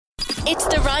It's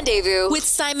The Rendezvous with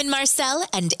Simon Marcel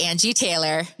and Angie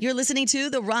Taylor. You're listening to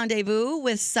The Rendezvous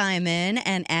with Simon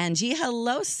and Angie.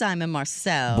 Hello, Simon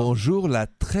Marcel. Bonjour, la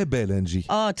très belle Angie.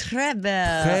 Oh, très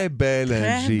belle. Très belle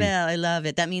Angie. Très belle. I love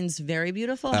it. That means very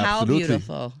beautiful? Absolutely. How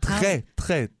beautiful? Très,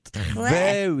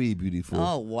 very beautiful.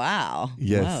 Oh, wow.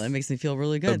 Yes. Wow, that makes me feel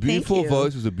really good. A beautiful Thank you.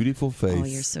 voice with a beautiful face. Oh,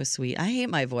 you're so sweet. I hate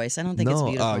my voice. I don't think it's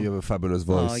beautiful. Oh, you have a fabulous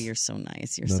voice. Oh, you're so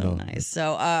nice. You're so nice.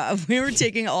 So we were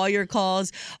taking all your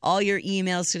calls, all your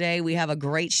emails today. We have a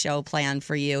great show planned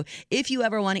for you. If you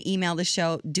ever want to email the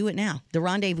show, do it now.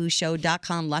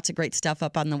 TheRendezvousshow.com. Lots of great stuff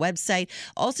up on the website.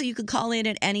 Also, you can call in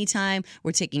at any time.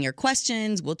 We're taking your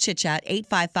questions. We'll chit-chat.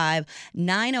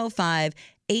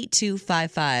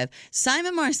 855-905-8255.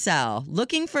 Simon Marcel,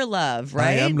 looking for love,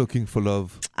 right? I am looking for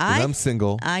love. I'm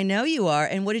single. I know you are.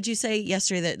 And what did you say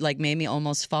yesterday that made me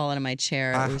almost fall out of my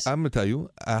chair? I'm going to tell you,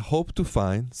 I hope to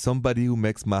find somebody who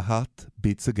makes my heart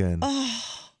beats again. Oh,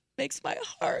 makes my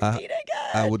heart beat again.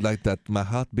 I would like that. My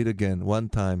heart beat again one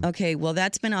time. Okay, well,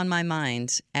 that's been on my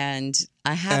mind. And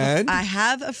I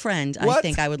have a friend I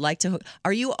think I would like to hook.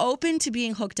 Are you open to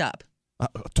being hooked up?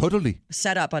 Totally.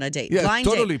 Set up on a date? Yeah, Blind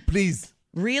totally. date. Please.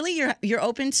 Really? You're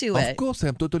open to it? Of course,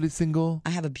 I'm totally single.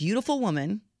 I have a beautiful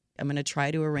woman. I'm going to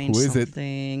try to arrange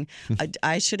something.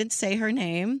 I shouldn't say her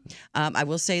name. I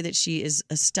will say that she is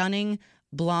a stunning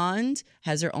blonde,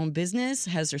 has her own business,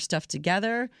 has her stuff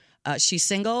together. She's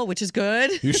single, which is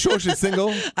good. You sure she's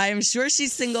single? I am sure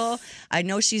she's single. I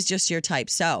know she's just your type.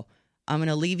 So I'm going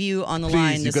to leave you on the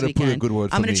line this weekend. Please, you got to put a good word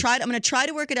for me. I'm going to try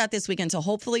to work it out this weekend. So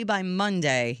hopefully by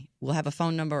Monday we'll have a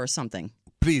phone number or something.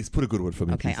 Please put a good word for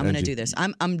me. Okay, please, I'm going to Angie. do this.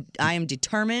 I am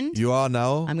determined. You are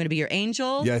now. I'm going to be your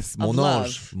angel. Yes, of mon love.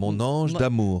 ange, mon ange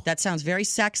d'amour. That sounds very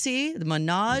sexy. The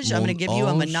menage. I'm going to give you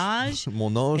a menage.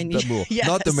 Mon ange d'amour. Yes.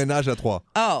 Not the ménage à trois.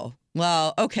 Oh,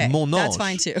 well, okay. Mon That's ange.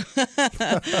 fine too.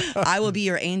 I will be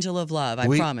your angel of love. I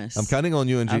promise. I'm counting on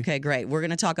you, Angie. Okay, great. We're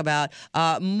going to talk about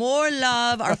more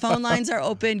love. Our phone lines are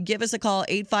open. Give us a call,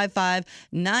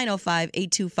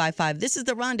 855-905-8255. This is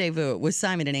The Rendezvous with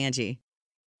Simon and Angie.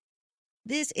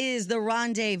 This is The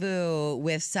Rendezvous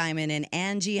with Simon and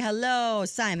Angie. Hello,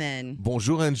 Simon.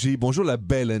 Bonjour, Angie. Bonjour, la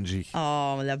belle Angie.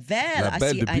 Oh, la belle. La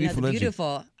belle, the I know, the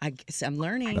beautiful beautiful. I'm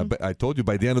learning. I told you,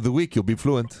 by the end of the week, you'll be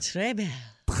fluent. Très belle.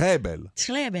 Très belle.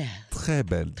 Très belle. Très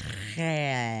belle.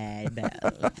 Très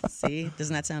belle. See?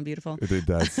 Doesn't that sound beautiful? It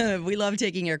does. We love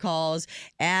taking your calls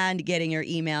and getting your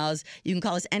emails. You can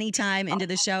call us anytime into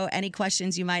the show. Any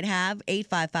questions you might have,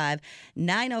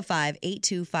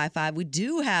 855-905-8255. We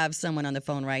do have someone on the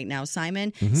phone right now.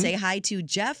 Simon, say hi to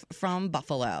Jeff from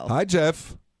Buffalo. Hi,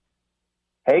 Jeff.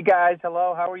 Hey, guys.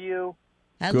 Hello. How are you?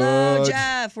 Hello, Good.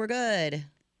 Jeff. We're good.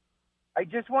 I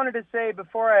just wanted to say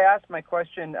before I ask my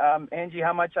question, Angie,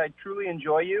 how much I truly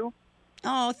enjoy you.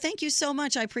 Oh, thank you so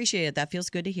much. I appreciate it. That feels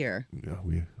good to hear. Yeah,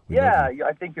 we Yeah, love you.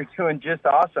 I think you're doing just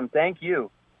awesome. Thank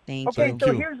you. Thank Okay, you.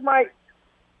 so here's my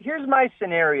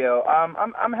scenario.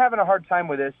 I'm having a hard time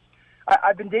with this.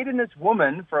 I've been dating this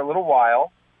woman for a little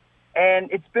while, and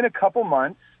it's been a couple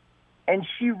months, and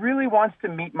she really wants to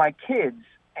meet my kids,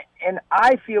 and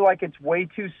I feel like it's way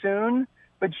too soon.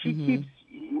 But she keeps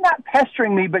not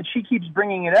pestering me, but she keeps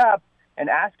bringing it up and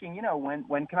asking,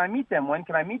 when can I meet them? When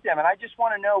can I meet them? And I just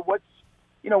want to know what's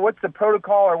the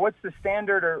protocol or what's the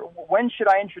standard or when should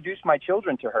I introduce my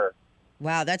children to her?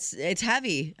 Wow, it's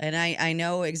heavy. And I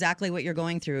know exactly what you're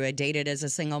going through. I dated as a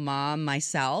single mom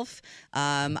myself.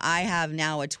 I have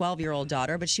now a 12-year-old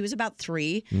daughter, but she was about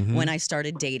 3 when I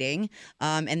started dating.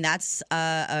 And that's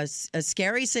a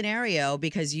scary scenario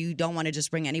because you don't want to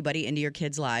just bring anybody into your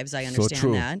kids' lives. I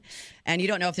understand that. And you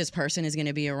don't know if this person is going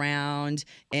to be around.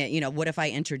 And, what if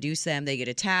I introduce them, they get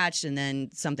attached, and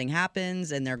then something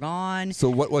happens and they're gone?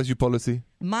 So what was your policy?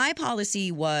 My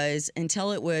policy was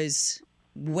until it was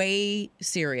way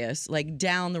serious, like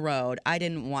down the road, I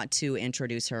didn't want to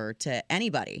introduce her to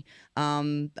anybody.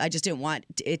 I just didn't want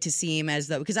it to seem as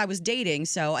though, because I was dating,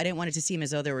 so I didn't want it to seem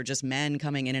as though there were just men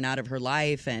coming in and out of her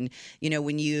life. And,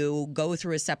 when you go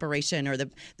through a separation or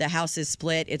the house is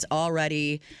split, it's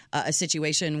already a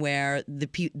situation where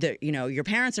your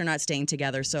parents are not staying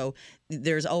together. So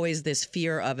there's always this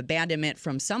fear of abandonment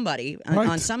from somebody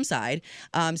on some side.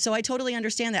 So I totally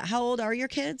understand that. How old are your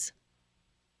kids?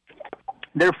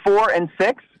 They're 4 and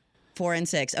 6. 4 and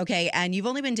 6. Okay. And you've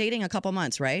only been dating a couple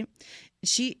months, right?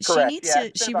 She Correct. needs Yeah, to,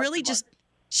 it's been she about really 2 just,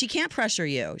 she can't pressure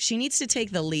you. She needs to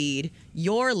take the lead,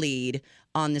 your lead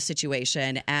on the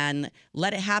situation and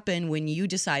let it happen when you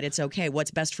decide it's okay.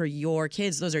 What's best for your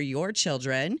kids? Those are your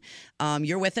children.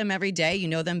 You're with them every day. You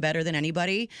know them better than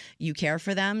anybody. You care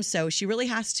for them. So she really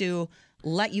has to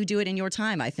let you do it in your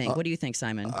time, I think. What do you think,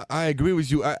 Simon? I agree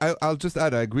with you. I'll just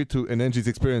add, I agree to, and Angie's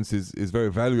experience is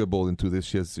very valuable into this.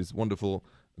 She has this wonderful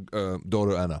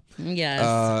daughter, Anna.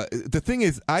 Yes. The thing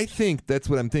is, I think that's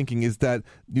what I'm thinking is that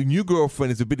your new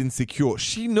girlfriend is a bit insecure.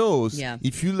 She knows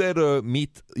if you let her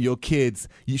meet your kids,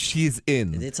 she's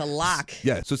in. It's a lock.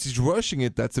 Yeah, so she's rushing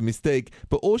it. That's a mistake.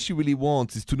 But all she really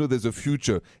wants is to know there's a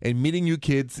future. And meeting your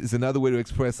kids is another way to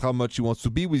express how much she wants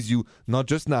to be with you, not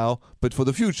just now, but for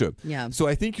the future. Yeah. So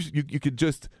I think you could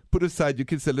just put aside, you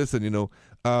can say, listen,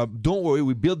 don't worry,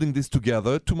 we're building this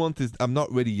together. 2 months is, I'm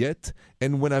not ready yet.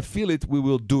 And when I feel it, we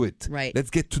will do it. Right. Let's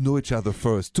get to know each other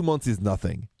first. 2 months is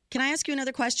nothing. Can I ask you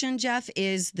another question, Jeff?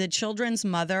 Is the children's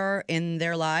mother in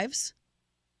their lives?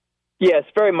 Yes,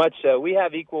 very much so. We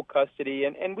have equal custody,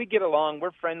 and we get along.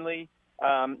 We're friendly.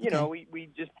 We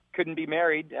just couldn't be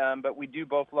married, but we do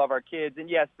both love our kids. And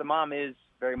yes, the mom is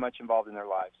very much involved in their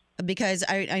lives. Because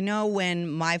I know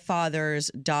when my father's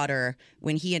daughter,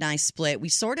 when he and I split, we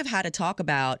sort of had to talk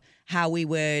about how we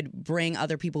would bring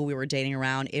other people we were dating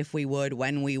around, if we would,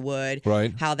 when we would,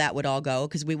 right, how that would all go,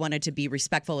 because we wanted to be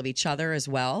respectful of each other as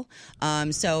well.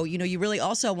 So, you really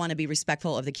also want to be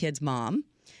respectful of the kid's mom.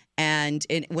 And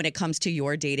when it comes to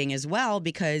your dating as well,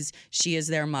 because she is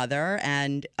their mother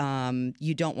and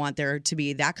you don't want there to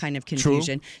be that kind of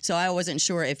confusion. True. So I wasn't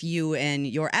sure if you and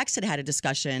your ex had a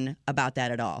discussion about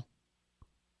that at all.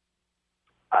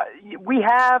 We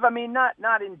have,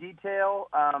 not in detail.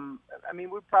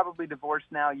 We're probably divorced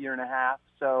now a year and a half.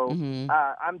 So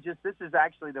this is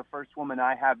actually the first woman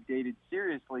I have dated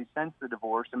seriously since the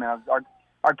divorce.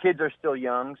 Our kids are still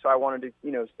young, so I wanted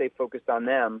to, stay focused on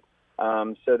them.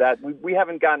 So that we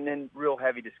haven't gotten in real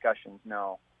heavy discussions,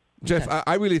 no. Jeff,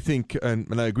 I really think,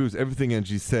 and I agree with everything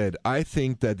Angie said, I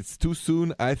think that it's too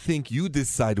soon. I think you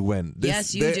decide when.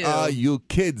 Yes, you do. They are your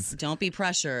kids. Don't be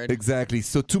pressured. Exactly.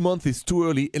 So 2 months is too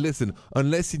early. And listen,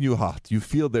 unless in your heart you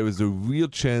feel there is a real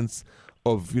chance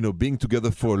of being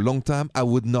together for a long time, I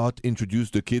would not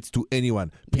introduce the kids to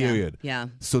anyone, period. Yeah.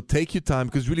 So take your time,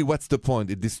 because really, what's the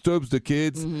point? It disturbs the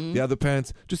kids, the other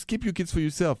parents. Just keep your kids for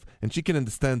yourself, and she can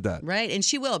understand that. Right, and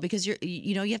she will, because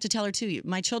you have to tell her too,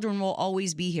 my children will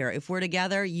always be here. If we're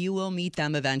together, you will meet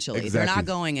them eventually. Exactly. They're not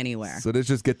going anywhere. So let's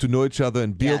just get to know each other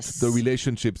and build the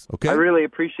relationships, okay? I really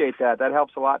appreciate that. That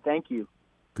helps a lot. Thank you.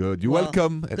 Good. You're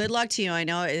welcome. Good luck to you. I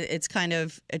know it's kind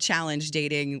of a challenge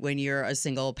dating when you're a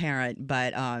single parent,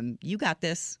 but you got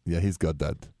this. Yeah, he's got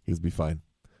that. He'll be fine.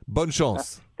 Bonne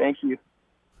chance. Thank you.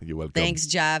 You're welcome. Thanks,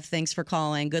 Jeff. Thanks for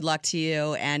calling. Good luck to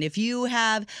you. And if you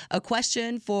have a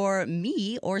question for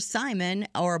me or Simon,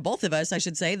 or both of us, I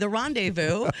should say, The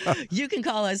Rendezvous, you can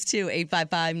call us too,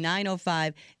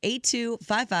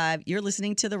 855-905-8255. You're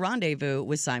listening to The Rendezvous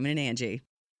with Simon and Angie.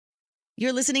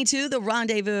 You're listening to The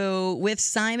Rendezvous with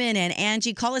Simon and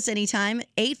Angie. Call us anytime,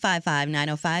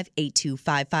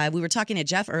 855-905-8255. We were talking to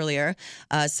Jeff earlier.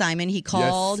 Simon, he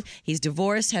called. Yes. He's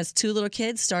divorced, has 2 little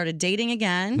kids, started dating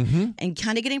again, and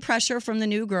kind of getting pressure from the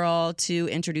new girl to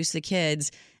introduce the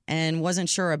kids, and wasn't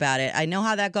sure about it. I know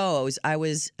how that goes. I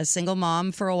was a single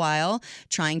mom for a while,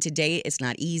 trying to date. It's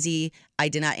not easy. I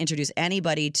did not introduce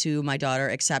anybody to my daughter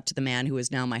except the man who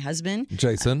is now my husband.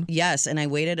 Jason? Yes, and I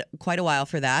waited quite a while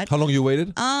for that. How long you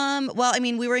waited?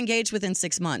 We were engaged within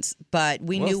 6 months, but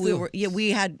we knew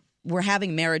we're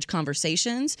having marriage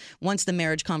conversations. Once the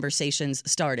marriage conversations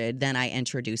started, then I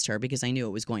introduced her because I knew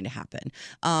it was going to happen.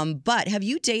 But have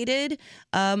you dated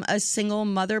a single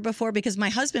mother before? Because my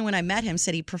husband, when I met him,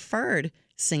 said he preferred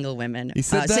single women. He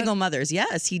said that? Single mothers.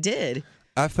 Yes, he did.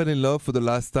 I fell in love for the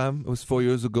last time. It was 4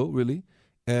 years ago, really,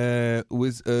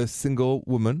 with a single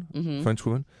woman, French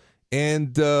woman.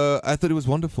 And I thought it was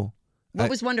wonderful. What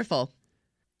was wonderful?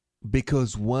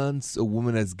 Because once a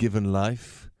woman has given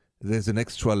life, there's an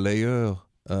extra layer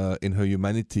in her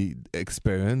humanity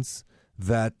experience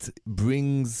that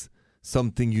brings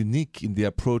something unique in the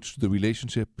approach to the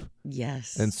relationship.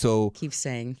 Yes. And so keep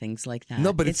saying things like that.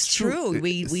 No, but it's true.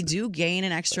 We do gain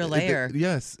an extra layer.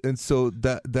 Yes. And so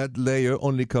that layer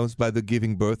only comes by the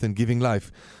giving birth and giving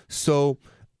life. So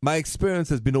my experience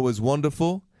has been always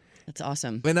wonderful. That's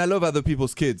awesome. And I love other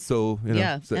people's kids, so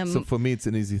so for me it's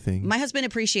an easy thing. My husband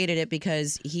appreciated it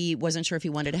because he wasn't sure if he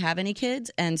wanted to have any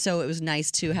kids, and so it was nice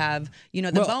to have,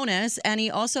 the bonus. And he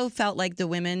also felt like the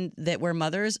women that were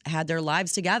mothers had their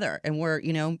lives together and were,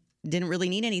 didn't really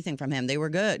need anything from him. They were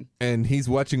good. And he's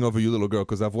watching over you, little girl,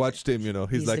 because I've watched him,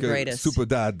 he's like a super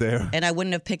dad there. And I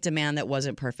wouldn't have picked a man that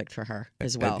wasn't perfect for her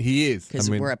as well. And he is. Because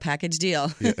we're a package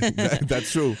deal. Yeah,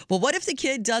 that's true. Well, what if the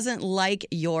kid doesn't like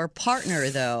your partner,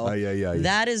 though? Yeah.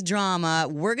 That is drama.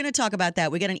 We're going to talk about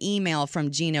that. We got an email from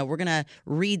Gina. We're going to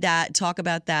read that, talk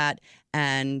about that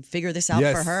and figure this out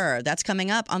Yes. for her. That's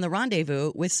coming up on The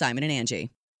Rendezvous with Simon and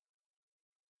Angie.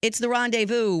 It's The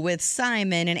Rendezvous with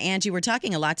Simon and Angie. We're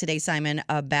talking a lot today, Simon,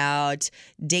 about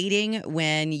dating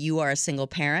when you are a single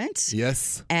parent.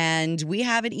 Yes. And we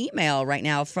have an email right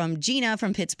now from Gina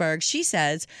from Pittsburgh. She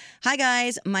says, "Hi,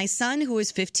 guys. My son, who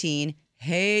is 15,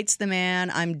 hates the man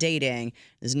I'm dating.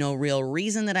 There's no real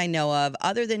reason that I know of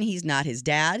other than he's not his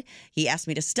dad. He asked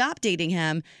me to stop dating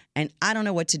him, and I don't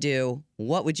know what to do.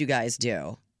 What would you guys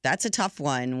do?" That's a tough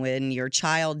one when your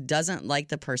child doesn't like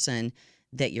the person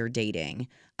that you're dating.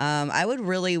 I would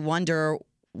really wonder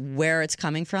where it's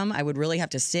coming from. I would really have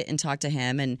to sit and talk to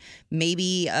him, and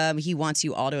maybe he wants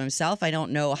you all to himself. I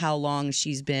don't know how long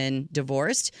she's been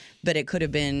divorced, but it could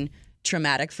have been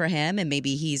traumatic for him, and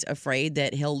maybe he's afraid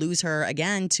that he'll lose her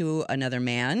again to another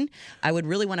man. I would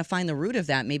really want to find the root of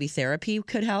that. Maybe therapy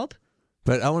could help.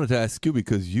 But I wanted to ask you,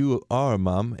 because you are a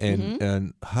mom,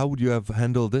 and how would you have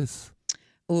handled this?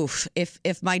 Oof.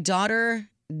 If my daughter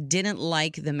didn't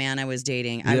like the man I was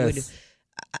dating,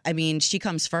 I mean, she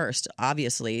comes first,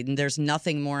 obviously. There's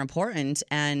nothing more important.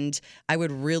 And I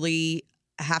would really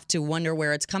have to wonder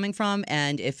where it's coming from.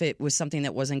 And if it was something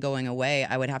that wasn't going away,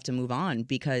 I would have to move on,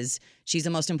 because she's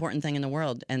the most important thing in the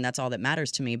world. And that's all that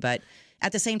matters to me. But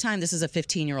at the same time, this is a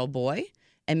 15-year-old boy.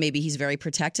 And maybe he's very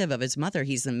protective of his mother.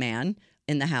 He's the man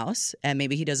in the house. And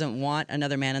maybe he doesn't want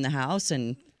another man in the house.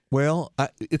 And Well,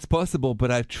 it's possible,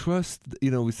 but I trust,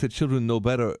 we said children know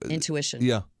better. intuition.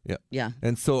 Yeah.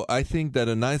 And so I think that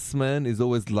a nice man is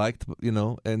always liked,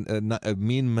 and a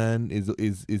mean man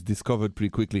is discovered pretty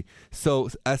quickly. So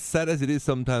as sad as it is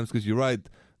sometimes, because you're right,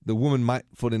 the woman might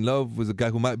fall in love with a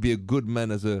guy who might be a good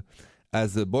man as a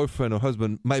boyfriend or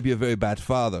husband, might be a very bad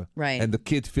father. Right. And the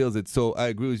kid feels it. So I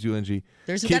agree with you, Angie.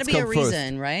 There's Kids got to be a come first.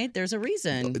 reason, right? There's a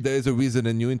reason. There is a reason,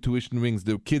 and your intuition rings.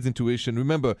 The kid's intuition.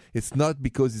 Remember, it's not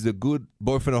because he's a good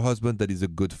boyfriend or husband that he's a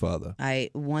good father. I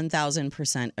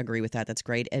 1,000% agree with that. That's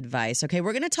great advice. Okay,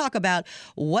 we're going to talk about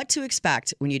what to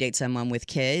expect when you date someone with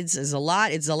kids. It's a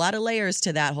lot of layers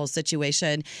to that whole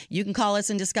situation. You can call us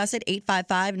and discuss it,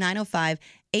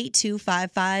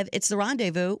 855-905-8255. It's The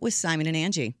Rendezvous with Simon and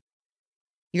Angie.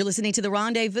 You're listening to The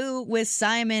Rendezvous with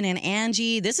Simon and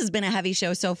Angie. This has been a heavy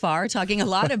show so far, talking a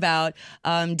lot about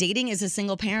dating as a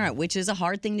single parent, which is a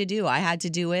hard thing to do. I had to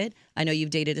do it. I know you've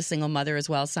dated a single mother as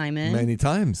well, Simon. Many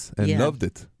times, and loved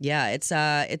it. Yeah, it's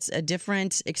a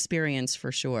different experience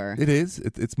for sure. It is.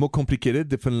 It's more complicated,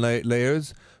 different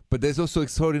layers. But there's also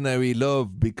extraordinary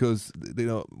love, because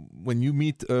when you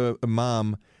meet a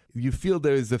mom, you feel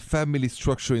there is a family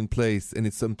structure in place, and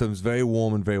it's sometimes very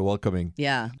warm and very welcoming.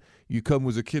 Yeah. You come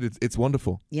with a kid, it's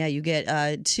wonderful. Yeah, you get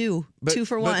two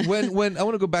for one. But when I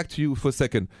want to go back to you for a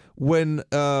second. When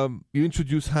you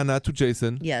introduced Hannah to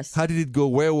Jason, yes. How did it go?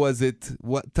 Where was it?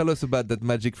 Tell us about that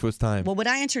magic first time. Well, when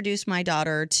I introduced my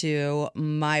daughter to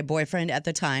my boyfriend at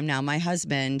the time, now my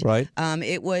husband, right?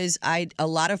 It was a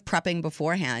lot of prepping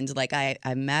beforehand. Like I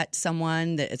met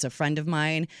someone that it's a friend of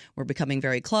mine. We're becoming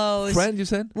very close. Friend, you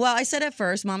said? Well, I said at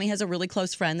first, Mommy has a really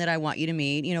close friend that I want you to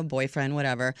meet. Boyfriend,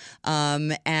 whatever.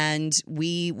 And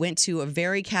we went to a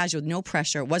very casual, no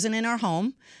pressure. It wasn't in our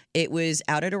home. It was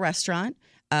out at a restaurant.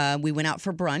 We went out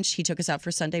for brunch. He took us out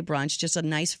for Sunday brunch, just a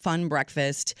nice, fun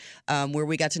breakfast where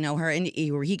we got to know her and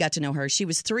where he got to know her. She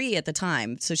was 3 at the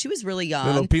time, so she was really young.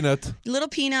 Little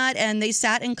peanut, and they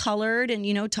sat and colored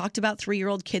and, talked about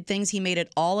 3-year-old kid things. He made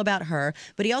it all about her,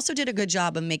 but he also did a good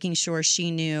job of making sure she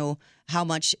knew how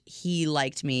much he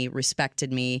liked me,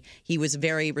 respected me. He was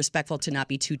very respectful to not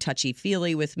be too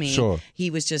touchy-feely with me. Sure. He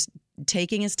was just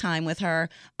taking his time with her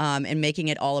and making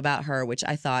it all about her, which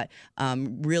I thought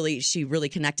she really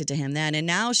connected to him then. And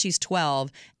now she's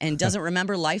 12 and doesn't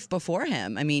remember life before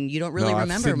him. I mean, you don't really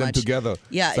remember I've seen much. Them together.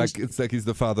 Yeah, it's like he's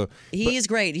the father. He is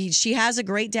great. She has a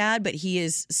great dad, but he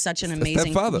is such an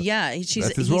amazing father. Yeah,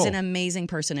 he's role. an amazing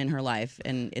person in her life,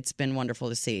 and it's been wonderful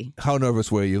to see. How nervous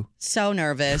were you? So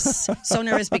nervous. So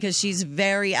nervous because she's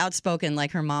very outspoken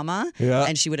like her mama. Yeah.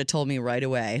 And she would have told me right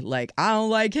away, like, I don't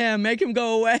like him, make him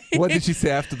go away. What did she say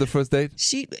after the first date?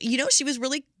 She was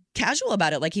really casual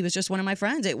about it, like he was just one of my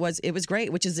friends. It was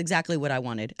great, which is exactly what I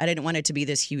wanted. I didn't want it to be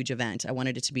this huge event. I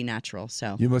wanted it to be natural.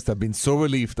 So you must have been so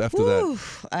relieved after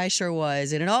that. I sure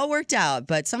was, and it all worked out.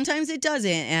 But sometimes it doesn't,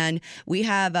 and we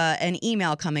have an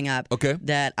email coming up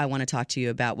that I want to talk to you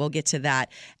about. We'll get to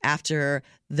that after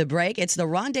the break. It's the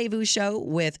Rendezvous Show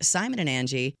with Simon and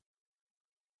Angie.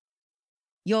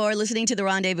 You're listening to The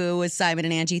Rendezvous with Simon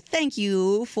and Angie. Thank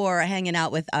you for hanging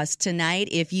out with us tonight.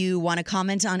 If you want to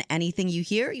comment on anything you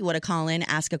hear, you want to call in,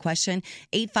 ask a question,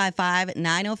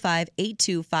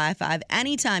 855-905-8255.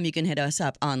 Anytime you can hit us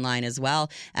up online as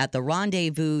well at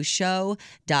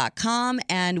therendezvousshow.com.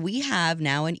 And we have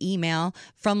now an email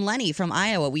from Lenny from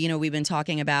Iowa. We've been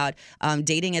talking about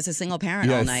dating as a single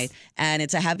parent all night. And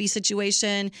it's a heavy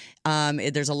situation.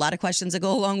 There's a lot of questions that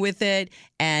go along with it.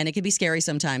 And it can be scary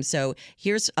sometimes. So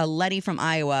here's a Letty from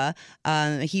Iowa.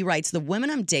 He writes, the woman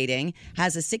I'm dating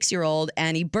has a 6-year-old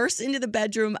and he bursts into the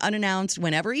bedroom unannounced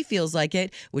whenever he feels like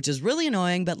it, which is really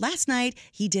annoying. But last night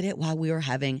he did it while we were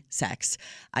having sex.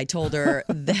 I told her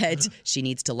that she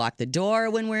needs to lock the door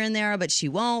when we're in there, but she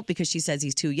won't because she says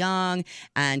he's too young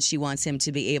and she wants him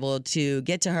to be able to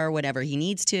get to her whenever he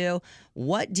needs to.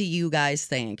 What do you guys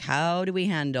think? How do we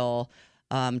handle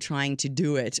trying to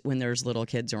do it when there's little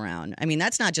kids around? I mean,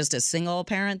 that's not just a single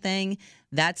parent thing.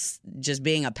 That's just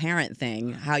being a parent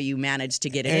thing, how you manage to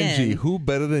get it Angie, in. who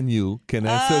better than you can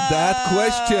answer that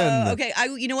question? Okay,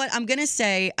 you know what? I'm going to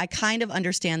say I kind of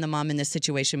understand the mom in this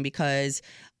situation because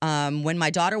when my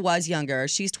daughter was younger,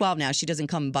 she's 12 now, she doesn't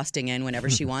come busting in whenever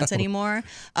she wants anymore.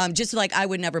 Just like I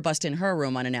would never bust in her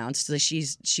room unannounced. So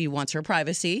she wants her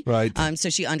privacy. Right. So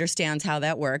she understands how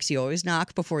that works. You always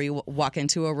knock before you walk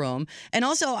into a room. And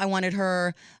also I wanted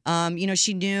her,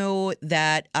 she knew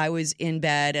that I was in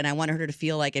bed and I wanted her to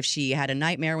feel like if she had a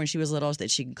nightmare when she was little that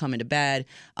she could come into bed.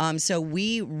 So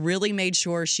we really made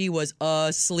sure she was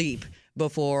asleep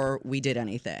before we did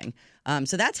anything.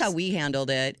 So that's how we handled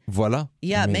it. Voila.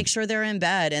 Yeah, make sure they're in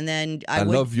bed. And then I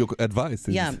would, love your advice.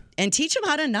 Yeah, and teach them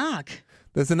how to knock.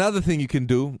 There's another thing you can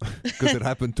do because it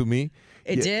happened to me.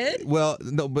 It did? Well,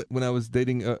 no, but when I was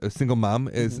dating a single mom,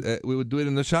 we would do it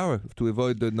in the shower to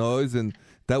avoid the noise, and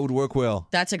that would work well.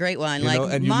 That's a great one.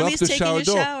 And you mommy's lock the taking a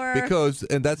shower.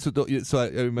 That's so I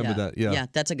remember that. Yeah,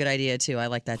 that's a good idea too. I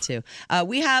like that too.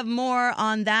 We have more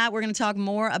on that. We're going to talk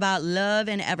more about love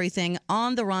and everything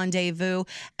on The Rendezvous.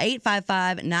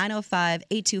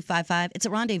 855-905-8255. It's a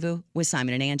Rendezvous with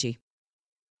Simon and Angie.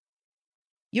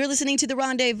 You're listening to The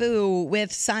Rendezvous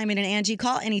with Simon and Angie.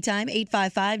 Call anytime,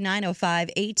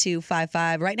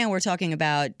 855-905-8255. Right now we're talking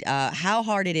about how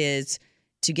hard it is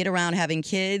to get around having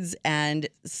kids and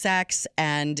sex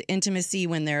and intimacy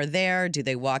when they're there. Do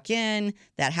they walk in?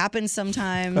 That happens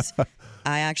sometimes.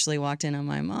 I actually walked in on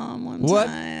my mom one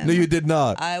time. No, you did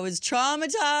not. I was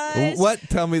traumatized. What?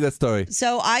 Tell me that story.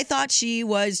 So I thought she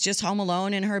was just home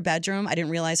alone in her bedroom. I didn't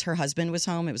realize her husband was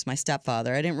home. It was my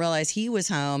stepfather. I didn't realize he was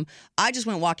home. I just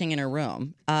went walking in her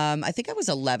room. I think I was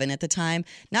 11 at the time.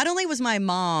 Not only was my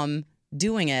mom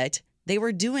doing it, they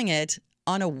were doing it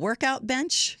on a workout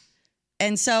bench.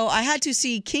 And so I had to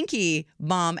see kinky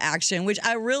mom action, which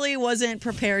I really wasn't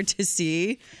prepared to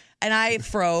see. And I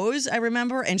froze, I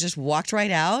remember, and just walked right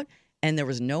out. And there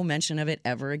was no mention of it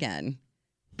ever again.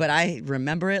 But I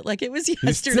remember it like it was yesterday.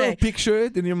 You still picture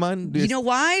it in your mind? You know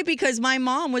why? Because my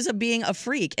mom was being a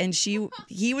freak, and he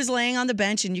was laying on the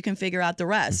bench, and you can figure out the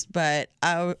rest. But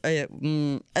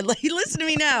listen to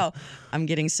me now. I'm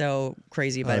getting so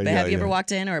crazy about it. But have you ever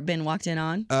walked in or been walked in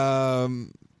on?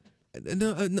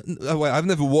 No, I've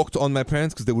never walked on my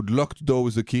parents because they would lock the door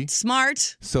with a key.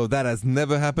 Smart. So that has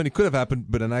never happened. It could have happened,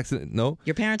 but an accident, no.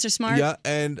 Your parents are smart? Yeah,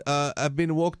 and I've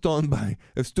been walked on by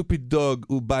a stupid dog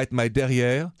who bite my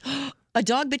derrière. A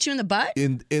dog bit you in the butt?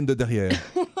 In the derrière.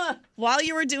 While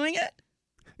you were doing it?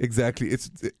 Exactly. I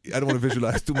don't want to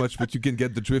visualize too much, but you can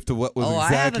get the drift of what was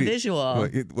exactly. I have a visual.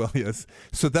 Well, yes.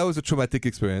 So that was a traumatic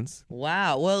experience.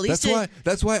 Wow. Well, at least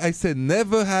that's why I said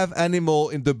never have animal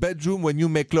in the bedroom when you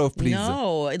make love, please.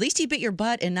 No, at least he bit your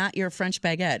butt and not your French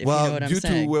baguette. If you know what I'm due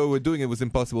saying. to where we're doing it was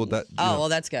impossible. Well,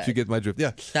 that's good. You get my drift.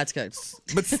 Yeah, that's good.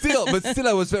 But still,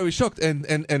 I was very shocked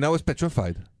and I was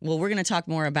petrified. Well, we're going to talk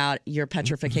more about your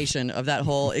petrification of that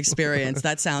whole experience.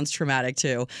 That sounds traumatic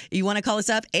too. You want to call us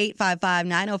up?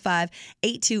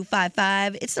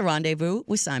 855-905-8255. It's The Rendezvous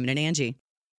with Simon and Angie.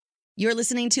 You're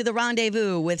listening to The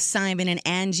Rendezvous with Simon and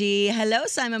Angie. Hello,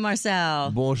 Simon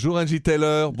Marcel. Bonjour, Angie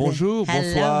Taylor. Bonjour,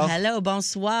 bonsoir. Hello,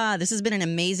 bonsoir. This has been an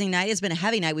amazing night. It's been a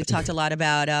heavy night. We've talked a lot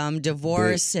about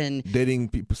divorce and dating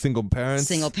people, single parents.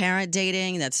 Single parent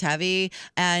dating, that's heavy.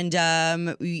 And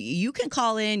you can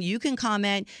call in, you can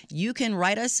comment, you can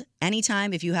write us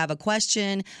anytime if you have a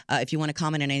question, if you want to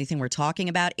comment on anything we're talking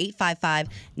about.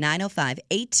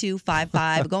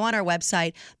 855-905-8255. Go on our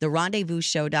website,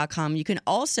 therendezvousshow.com. You can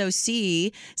also see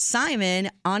Simon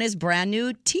on his brand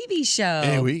new TV show.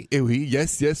 Eh oui,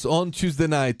 yes, on Tuesday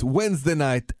night, Wednesday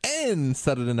night, and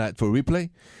Saturday night for replay.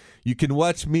 You can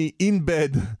watch me in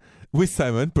bed with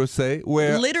Simon, per se,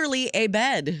 where Literally a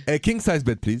bed. a king-size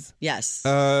bed, please. Yes.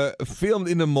 Filmed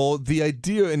in a mall. The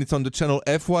idea, and it's on the channel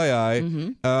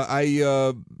FYI,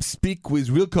 I speak with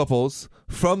real couples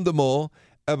from the mall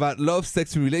about love,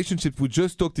 sex, and relationships. We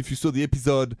just talked, if you saw the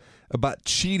episode, about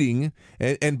cheating.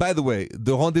 And by the way,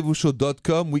 the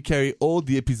rendezvousshow.com, we carry all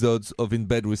the episodes of In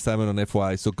Bed with Simon on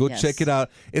FYI. So go check it out.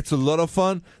 It's a lot of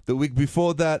fun. The week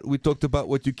before that, we talked about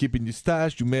what you keep in your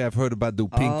stash. You may have heard about the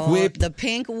pink whip. The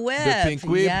pink whip. The pink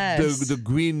whip. Yes. The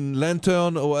Green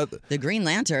Lantern. Or what? The Green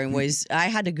Lantern was, I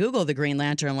had to Google the Green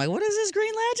Lantern. I'm like, what is this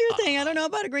Green Lantern thing? I don't know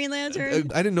about a Green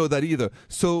Lantern. I didn't know that either.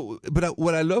 So, but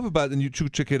what I love about, and you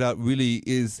should check it out, really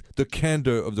is the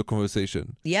candor of the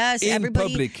conversation. Yes, in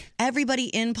everybody, public. Everybody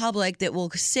in public that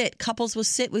will couples will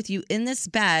sit with you in this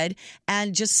bed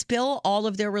and just spill all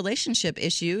of their relationship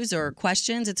issues or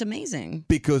questions. It's amazing.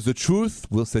 Because the truth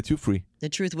will set you free. The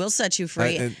truth will set you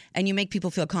free, and you make people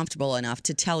feel comfortable enough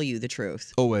to tell you the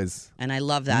truth. Always. And I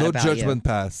love that No about judgment you.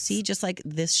 pass. See, just like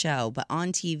this show, but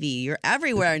on TV. You're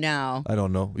everywhere now. I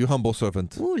don't know. You're humble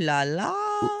servant. Ooh la la.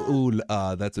 Ooh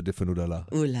la, that's a different ooh la la.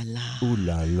 Ooh la la. Ooh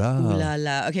la la. Ooh la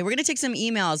la. Okay, we're going to take some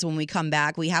emails when we come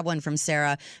back. We have one from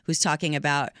Sarah who's talking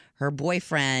about her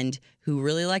boyfriend who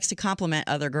really likes to compliment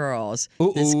other girls.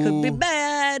 This could be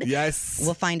bad. Yes.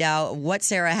 We'll find out what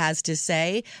Sarah has to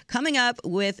say coming up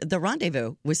with The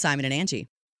Rendezvous with Simon and Angie.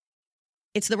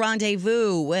 It's The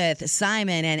Rendezvous with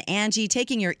Simon and Angie,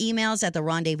 taking your emails at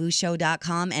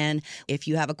therendezvousshow.com. And if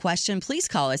you have a question, please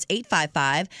call us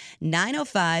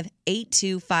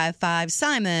 855-905-8255.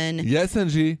 Simon. Yes,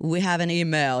 Angie. We have an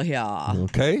email here.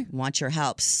 Okay. Want your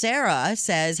help. Sarah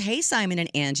says, hey, Simon and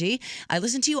Angie, I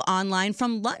listen to you online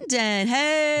from London.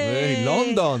 Hey,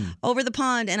 London. Over the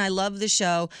pond, and I love the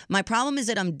show. My problem is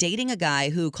that I'm dating a guy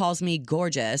who calls me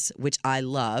gorgeous, which I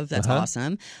love. That's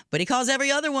awesome. But he calls every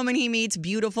other woman he meets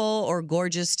beautiful or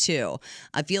gorgeous too.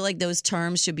 I feel like those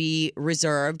terms should be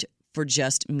reserved for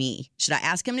just me. Should I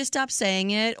ask him to stop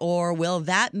saying it, or will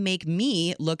that make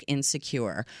me look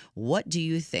insecure? What do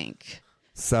you think?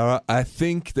 Sarah, I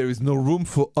think there is no room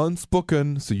for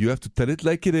unspoken, so you have to tell it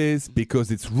like it is,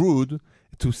 because it's rude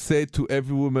to say to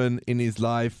every woman in his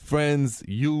life, friends,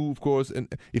 you, of course,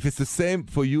 and if it's the same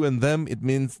for you and them, it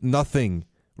means nothing.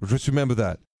 Just remember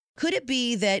that. Could it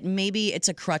be that maybe it's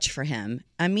a crutch for him?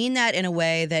 I mean that in a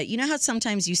way that, you know how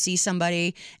sometimes you see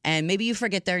somebody and maybe you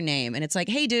forget their name and it's like,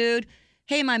 hey, dude,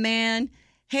 hey, my man,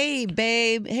 hey,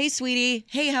 babe, hey, sweetie,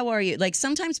 hey, how are you? Like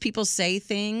sometimes people say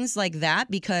things like that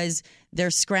because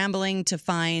they're scrambling to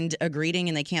find a greeting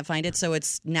and they can't find it, so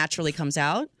it naturally comes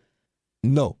out.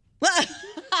 No.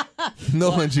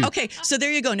 No, Angie. Okay, so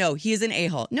there you go. No, he is an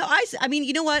a-hole. No, I mean,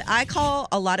 you know what? I call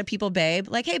a lot of people babe.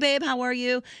 Like, hey, babe, how are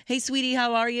you? Hey, sweetie,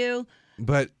 how are you?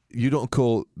 But you don't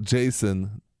call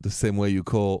Jason the same way you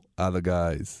call other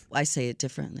guys. I say it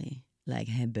differently. Like,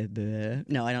 hey, baby.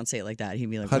 No, I don't say it like that. He'd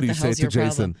be like, How what do the you say hell's it to your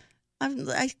Jason? problem?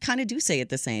 I kind of do say it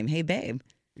the same. Hey, babe.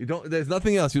 You don't. There's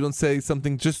nothing else. You don't say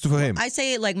something just for him. I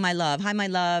say it like my love. Hi, my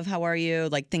love. How are you?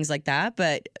 Like things like that.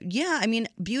 But yeah, I mean,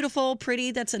 beautiful,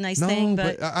 pretty. That's a nice thing.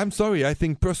 But I'm sorry. I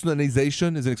think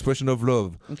personalization is an expression of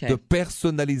love. Okay. The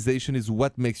personalization is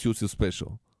what makes you so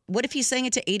special. what if he's saying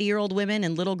it to 80-year-old women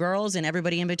and little girls and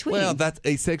everybody in between? Well, that's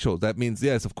asexual. That means,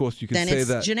 yes, of course, you can then say it's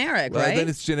that. generic, Well, right? then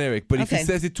it's generic. But if he Okay.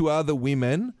 says it to other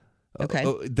women, Okay.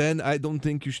 then I don't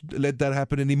think you should let that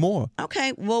happen anymore.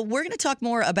 Okay, well, we're going to talk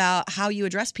more about how you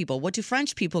address people. What do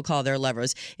French people call their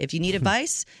lovers? If you need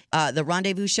advice,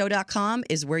 therendezvousshow.com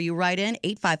is where you write in,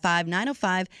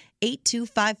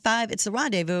 855-905-8255. It's The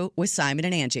Rendezvous with Simon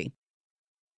and Angie.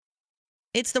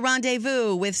 It's The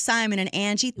Rendezvous with Simon and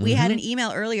Angie. We had an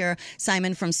email earlier,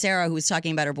 Simon, from Sarah, who was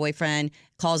talking about her boyfriend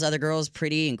calls other girls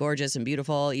pretty and gorgeous and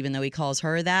beautiful, even though he calls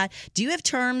her that. Do you have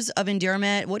terms of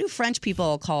endearment? What do French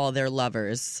people call their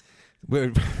lovers?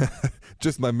 Well,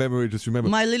 just my memory, just remember.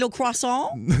 My little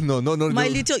croissant? No. My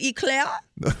little eclair?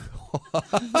 No?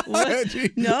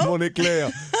 Mon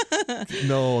éclair.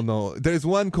 No. There's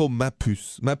one called ma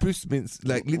puce. Ma puce means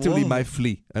like literally Whoa. my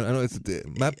flea. I know it's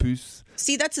ma puce.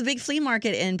 See, that's a big flea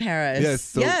market in Paris. Yes.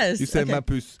 So yes. You say Okay. ma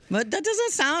puce. But that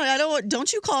doesn't sound.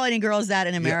 Don't you call any girls that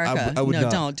in America? I would no,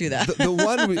 not. don't do that. The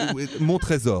one with mon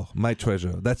trésor, my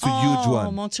treasure. That's a huge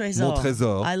one. Mon trésor. Mon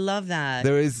trésor. I love that.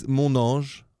 There is mon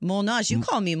ange. Mon ange. You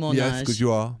call me mon Yes, ange. because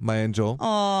you are my angel.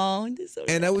 Oh, that's so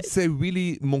And I would say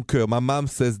really mon cœur. My mom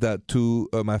says that to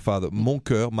my father. Mon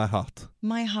cœur, my heart.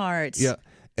 my heart. Yeah.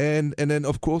 And then,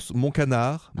 of course, mon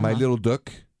canard, my little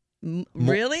duck.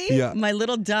 Really? Yeah. My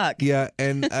little duck. Yeah,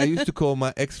 and I used to call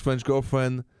my ex-French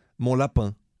girlfriend mon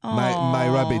lapin, my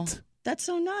rabbit. That's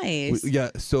so nice. Yeah,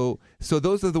 so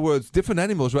those are the words. Different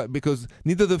animals, right? Because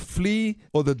neither the flea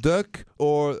or the duck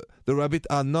or the rabbit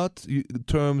are not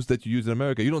terms that you use in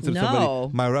America. You don't say to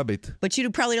somebody, my rabbit. But you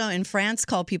probably don't in France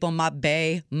call people my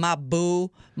bae, my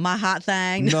boo, my hot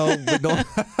thing. No, we don't.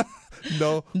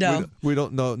 No. We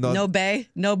don't. No. No bae,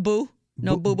 no boo.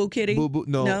 No boo-boo kitty? Boo-boo,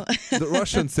 no. The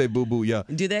Russians say boo-boo, yeah.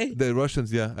 Do they? The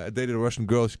Russians, yeah. I dated a Russian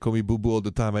girl. She called me boo-boo all the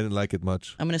time. I didn't like it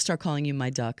much. I'm going to start calling you my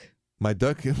duck. My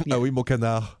duck? Yeah. Ah oui, mon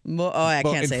canard. I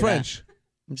can't say in French. that.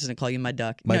 I'm just going to call you my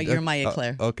duck. You're my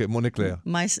éclair. Okay, mon éclair.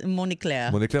 Mon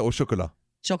éclair. Mon éclair au chocolat.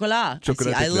 Chocolat.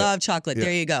 I love chocolate. Yeah.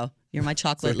 There you go. You're my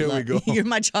chocolate love. We go. You're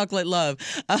my chocolate love.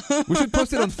 We should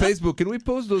post it on Facebook. Can we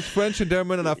post those French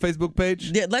endearment on our Facebook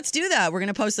page? Yeah, let's do that. We're going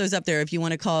to post those up there. If you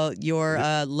want to call your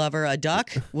lover a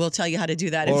duck, we'll tell you how to do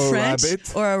that in French.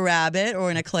 Or a rabbit.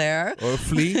 Or an eclair. Or a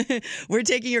flea. We're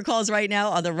taking your calls right now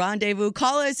on The Rendezvous.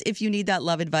 Call us if you need that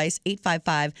love advice.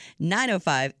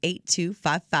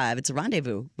 855-905-8255. It's a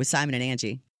Rendezvous with Simon and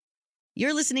Angie.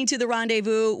 You're listening to The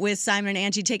Rendezvous with Simon and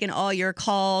Angie, taking all your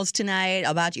calls tonight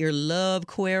about your love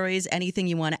queries, anything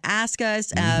you want to ask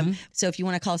us. So if you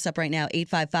want to call us up right now,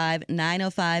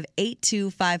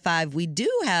 855-905-8255. We do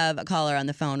have a caller on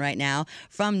the phone right now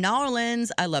from New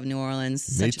Orleans. I love New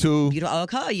Orleans. Me too.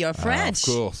 Okay, you're French.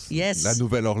 Of course. Yes. La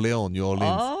Nouvelle-Orléans, New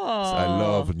Orleans. Oh. I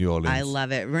love New Orleans. I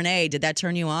love it. Renee, did that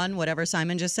turn you on, whatever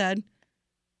Simon just said?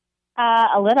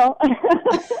 A little.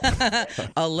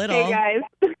 A little. Hey, guys.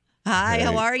 Hi,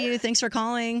 how are you? Thanks for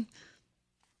calling.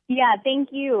 Yeah, thank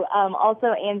you. Also,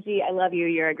 Angie, I love you.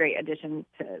 You're a great addition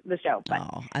to the show. But,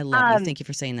 I love you. Thank you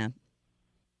for saying that.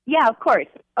 Yeah, of course.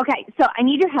 Okay, so I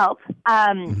need your help.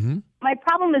 My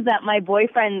problem is that my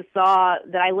boyfriend saw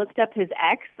that I looked up his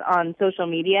ex on social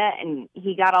media, and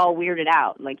he got all weirded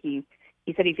out. Like, he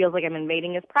said he feels like I'm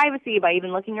invading his privacy by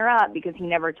even looking her up because he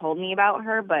never told me about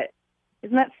her. But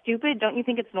isn't that stupid? Don't you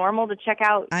think it's normal to check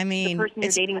out the person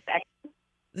you're dating's ex?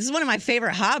 This is one of my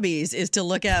favorite hobbies is to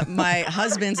look at my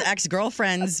husband's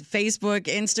ex-girlfriend's Facebook,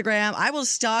 Instagram. I will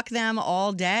stalk them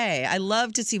all day. I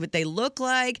love to see what they look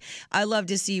like. I love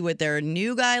to see what their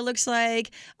new guy looks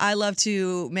like. I love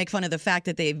to make fun of the fact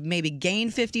that they've maybe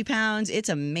gained 50 pounds. It's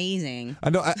amazing. I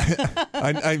know.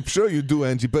 I'm sure you do,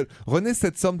 Angie. But René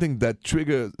said something that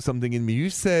triggered something in me. You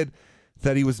said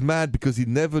that he was mad because he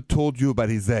never told you about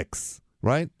his ex,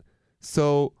 right?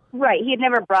 So Right. He had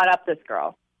never brought up this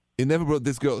girl. He never brought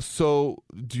this girl. So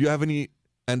do you have any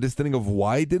understanding of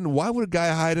why he didn't? Why would a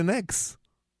guy hide an ex?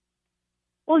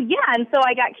 Well, yeah, and so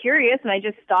I got curious, and I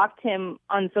just stalked him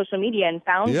on social media and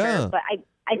found her. But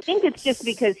I think it's just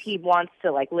because he wants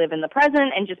to, like, live in the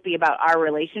present and just be about our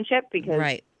relationship because...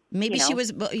 Right. Maybe she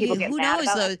was... Who knows,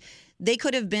 though? They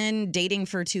could have been dating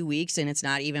for 2 weeks and it's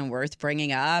not even worth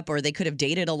bringing up, or they could have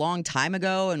dated a long time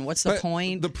ago, and what's the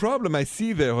point? The problem I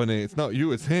see there, René, it's not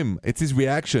you, it's him. It's his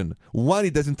reaction. One,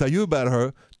 he doesn't tell you about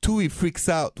her. Two, he freaks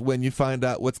out when you find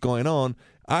out what's going on.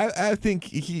 I think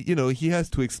he has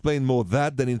to explain more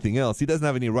that than anything else. He doesn't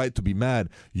have any right to be mad.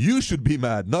 You should be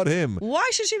mad, not him. Why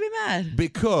should she be mad?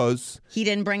 Because he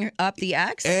didn't bring up the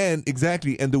ex? And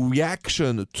the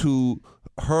reaction to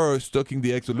her stalking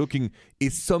the ex or looking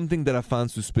is something that I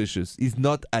found suspicious. He's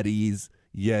not at ease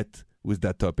yet with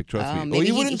that topic, trust me. Maybe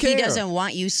he wouldn't care. He doesn't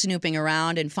want you snooping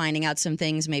around and finding out some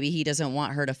things maybe he doesn't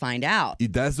want her to find out. He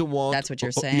doesn't want... That's what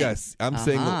you're saying? Yes. I'm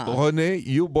saying, René,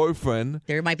 your boyfriend...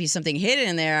 There might be something hidden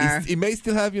in there. He may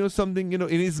still have, something, in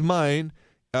his mind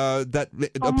that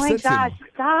upsets him. Oh my gosh,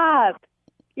 stop.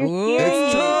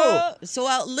 It's true.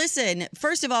 So, listen,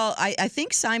 first of all, I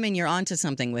think, Simon, you're onto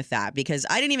something with that, because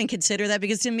I didn't even consider that,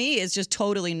 because to me, it's just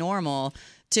totally normal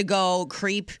to go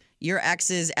creep your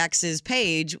ex's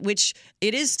page, which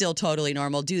it is still totally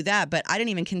normal. Do that. But I didn't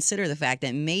even consider the fact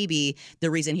that maybe the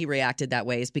reason he reacted that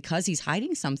way is because he's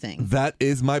hiding something. That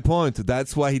is my point.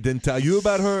 That's why he didn't tell you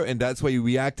about her, and that's why he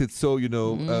reacted so,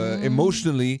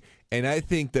 emotionally. And I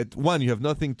think that, one, you have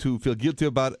nothing to feel guilty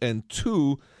about, and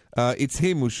two, it's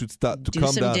him who should start to do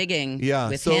calm some down. digging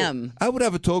with so him. I would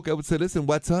have a talk. I would say, listen,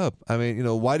 what's up? I mean,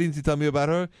 why didn't you tell me about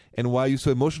her? And why are you so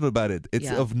emotional about it?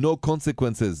 It's of no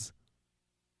consequences.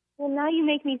 Well, now you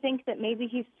make me think that maybe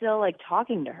he's still, like,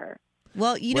 talking to her.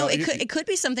 Well, it could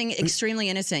be something extremely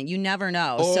innocent. You never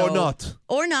know.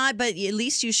 Or not, but at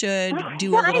least you should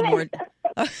do a little more.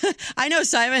 I know,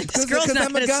 Simon. This girl's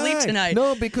not going to sleep tonight.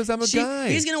 No, because I'm a guy.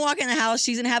 He's going to walk in the house.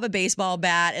 She's going to have a baseball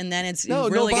bat, and then it's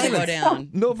really going to go down.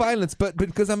 No violence, but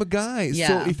because I'm a guy. Yeah.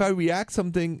 So if I react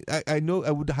something, I know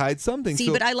I would hide something. See,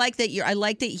 but I like that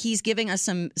he's giving us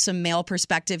some male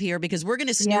perspective here, because we're going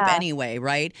to snoop anyway,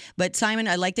 right? But Simon,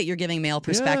 I like that you're giving male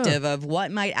perspective of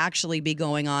what might actually be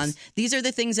going on. These are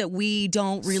the things that we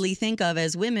don't really think of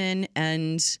as women,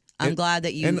 and I'm glad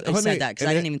that you said that because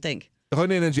I didn't even think.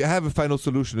 René and Angie, I have a final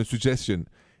solution, a suggestion.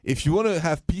 If you want to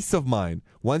have peace of mind,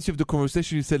 once you have the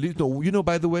conversation, you say,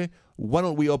 by the way, why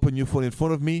don't we open your phone in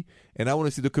front of me, and I want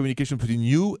to see the communication between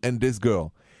you and this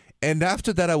girl. And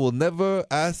after that, I will never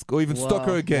ask or even stalk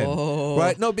her again. Whoa.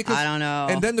 Right? No, because I don't know.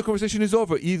 And then the conversation is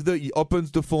over. Either he opens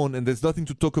the phone and there's nothing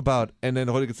to talk about, and then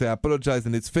René can say, I apologize,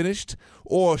 and it's finished.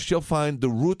 Or she'll find the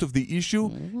root of the issue,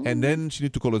 and then she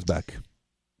needs to call us back.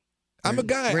 I'm a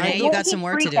guy. Renee, you got some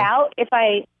work to do. Out if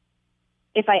I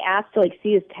ask to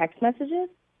see his text messages?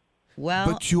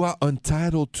 Well, but you are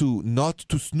entitled to not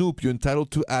to snoop. You're entitled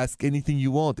to ask anything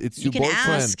you want. It's your boyfriend.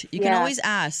 Ask. You can always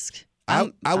ask.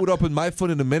 I would open my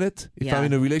phone in a minute if I'm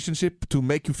in a relationship to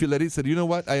make you feel at ease. Said, you know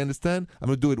what? I understand. I'm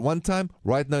going to do it one time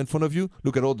right now in front of you.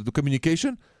 Look at all the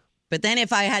communication. But then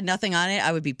if I had nothing on it,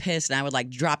 I would be pissed and I would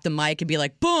drop the mic and be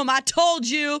like, boom, I told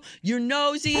you, you're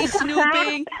nosy,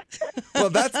 snooping. Well,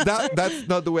 that's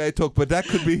not the way I talk, but that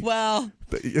could be. Well,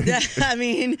 I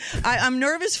mean, I'm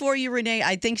nervous for you, Renee.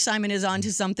 I think Simon is onto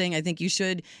something. I think you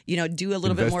should, do a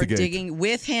little bit more digging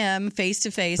with him face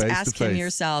to face, ask him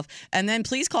yourself. And then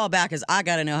please call back because I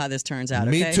got to know how this turns out.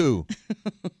 Me too.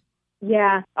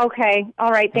 Yeah. Okay.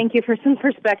 All right. Thank you for some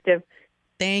perspective.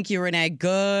 Thank you, Renee.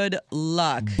 Good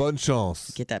luck. Bonne chance.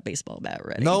 Get that baseball bat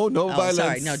ready. No violence.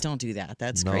 Sorry, no, don't do that.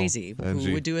 That's crazy. Angie.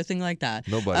 Who would do a thing like that?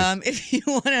 Nobody. If you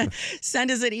want to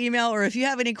send us an email or if you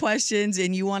have any questions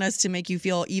and you want us to make you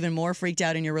feel even more freaked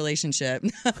out in your relationship.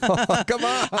 Come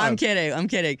on. I'm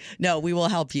kidding. No, we will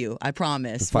help you. I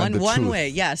promise. One way.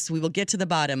 Yes, we will get to the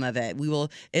bottom of it. We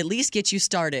will at least get you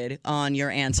started on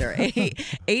your answer.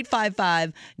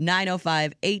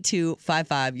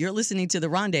 855-905-8255. You're listening to The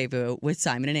Rendezvous with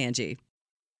Simon and Angie.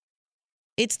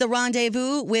 It's The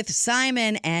Rendezvous with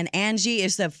Simon and Angie.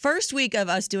 It's the first week of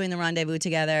us doing The Rendezvous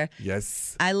together.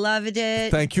 Yes. I loved it.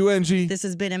 Thank you, Angie. This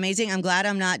has been amazing. I'm glad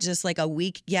I'm not just a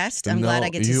weak guest. I'm glad I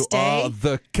get to stay. You are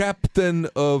the captain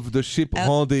of the ship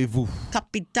Rendezvous.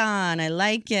 Capitaine, I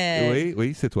like it.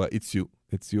 Oui, c'est toi. It's you.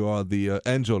 You are the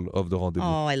angel of the Rendezvous.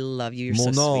 Oh, I love you. You're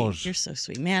Mon so ange. sweet. You're so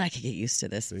sweet. Man, I could get used to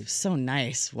this. So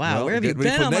nice. Wow. Well, where have you get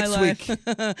ready been for all my next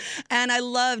life? week. And I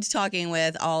loved talking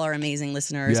with all our amazing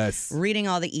listeners. Yes. Reading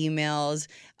all the emails,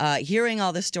 hearing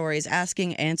all the stories,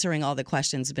 answering all the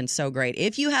questions has been so great.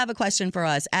 If you have a question for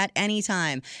us at any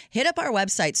time, hit up our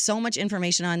website. So much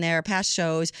information on there. Past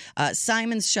shows,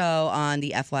 Simon's show on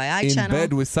the FYI channel. In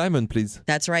bed with Simon, please.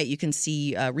 That's right. You can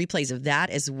see replays of that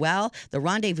as well.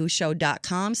 TheRendezvousshow.com.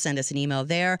 Send us an email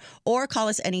there or call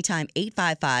us anytime,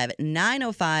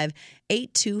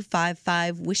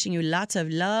 855-905-8255. Wishing you lots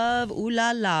of love. Ooh la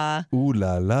la. Ooh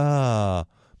la la.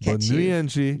 Bonne nuit,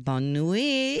 Angie. Bonne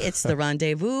nuit. It's The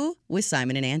Rendezvous with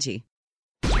Simon and Angie.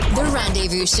 The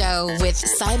Rendezvous Show with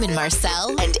Simon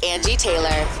Marcel and Angie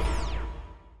Taylor.